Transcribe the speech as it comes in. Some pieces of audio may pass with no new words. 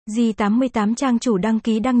J88 trang chủ đăng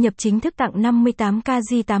ký đăng nhập chính thức tặng 58k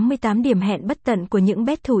J88 điểm hẹn bất tận của những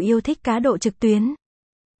bet thủ yêu thích cá độ trực tuyến.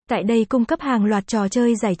 Tại đây cung cấp hàng loạt trò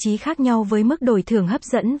chơi giải trí khác nhau với mức đổi thưởng hấp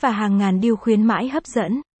dẫn và hàng ngàn deal khuyến mãi hấp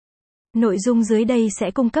dẫn. Nội dung dưới đây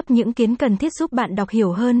sẽ cung cấp những kiến cần thiết giúp bạn đọc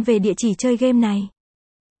hiểu hơn về địa chỉ chơi game này.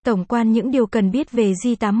 Tổng quan những điều cần biết về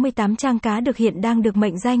J88 trang cá được hiện đang được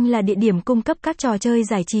mệnh danh là địa điểm cung cấp các trò chơi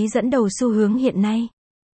giải trí dẫn đầu xu hướng hiện nay.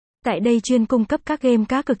 Tại đây chuyên cung cấp các game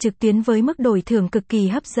cá cược trực tuyến với mức đổi thưởng cực kỳ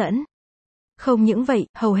hấp dẫn. Không những vậy,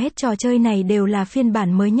 hầu hết trò chơi này đều là phiên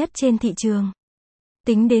bản mới nhất trên thị trường.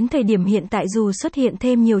 Tính đến thời điểm hiện tại dù xuất hiện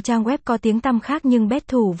thêm nhiều trang web có tiếng tăm khác nhưng bet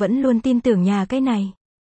thủ vẫn luôn tin tưởng nhà cái này.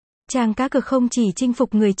 Trang cá cược không chỉ chinh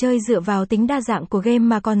phục người chơi dựa vào tính đa dạng của game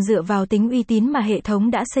mà còn dựa vào tính uy tín mà hệ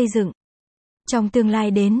thống đã xây dựng. Trong tương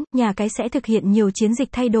lai đến, nhà cái sẽ thực hiện nhiều chiến dịch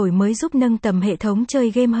thay đổi mới giúp nâng tầm hệ thống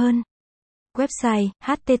chơi game hơn. Website: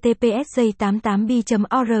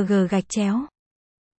 https://j88b.org/.